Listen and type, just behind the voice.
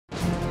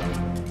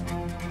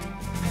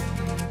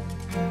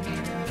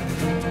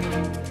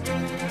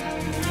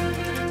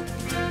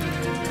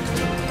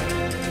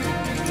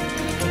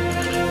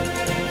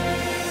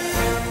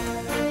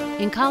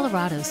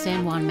Colorado's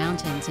San Juan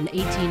Mountains in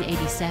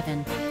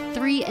 1887,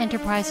 three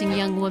enterprising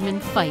young women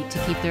fight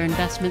to keep their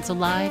investments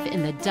alive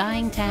in the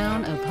dying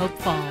town of Hope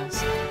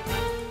Falls.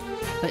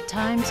 But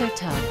times are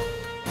tough,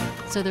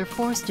 so they're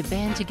forced to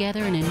band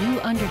together in a new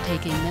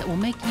undertaking that will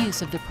make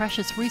use of the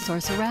precious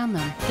resource around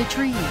them, the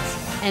trees,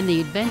 and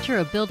the adventure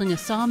of building a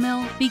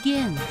sawmill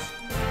begins.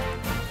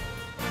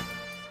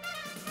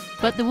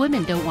 But the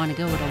women don't want to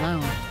go it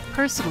alone,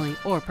 personally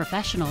or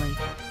professionally,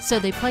 so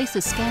they place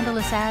a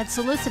scandalous ad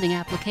soliciting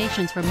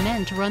applications from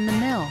men to run the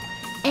mill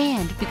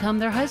and become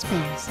their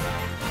husbands.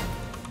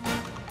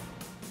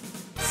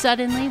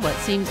 Suddenly, what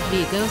seems to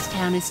be a ghost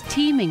town is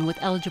teeming with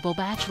eligible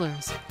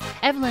bachelors.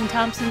 Evelyn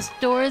Thompson's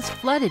door is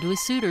flooded with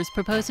suitors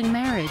proposing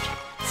marriage,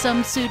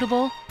 some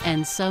suitable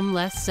and some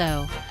less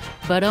so,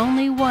 but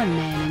only one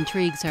man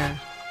intrigues her.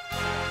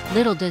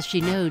 Little does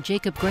she know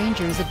Jacob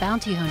Grainger is a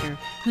bounty hunter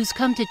who's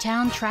come to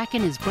town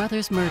tracking his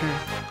brother's murder.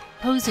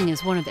 Posing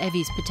as one of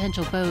Evie's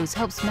potential beaux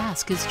helps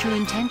mask his true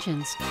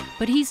intentions,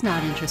 but he's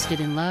not interested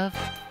in love,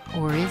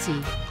 or is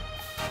he?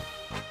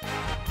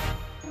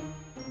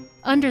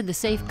 Under the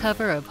safe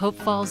cover of Hope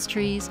Falls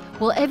trees,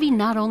 will Evie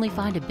not only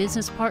find a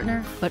business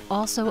partner, but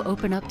also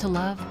open up to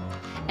love?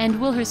 And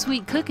will her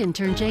sweet cooking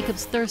turn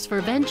Jacob's thirst for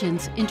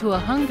vengeance into a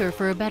hunger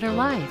for a better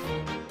life?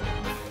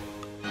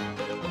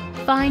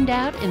 Find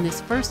out in this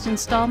first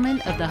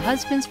installment of the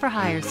Husbands for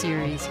Hire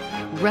series,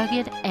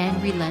 Rugged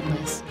and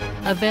Relentless,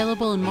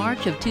 available in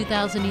March of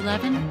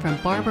 2011 from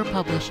Barber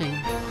Publishing.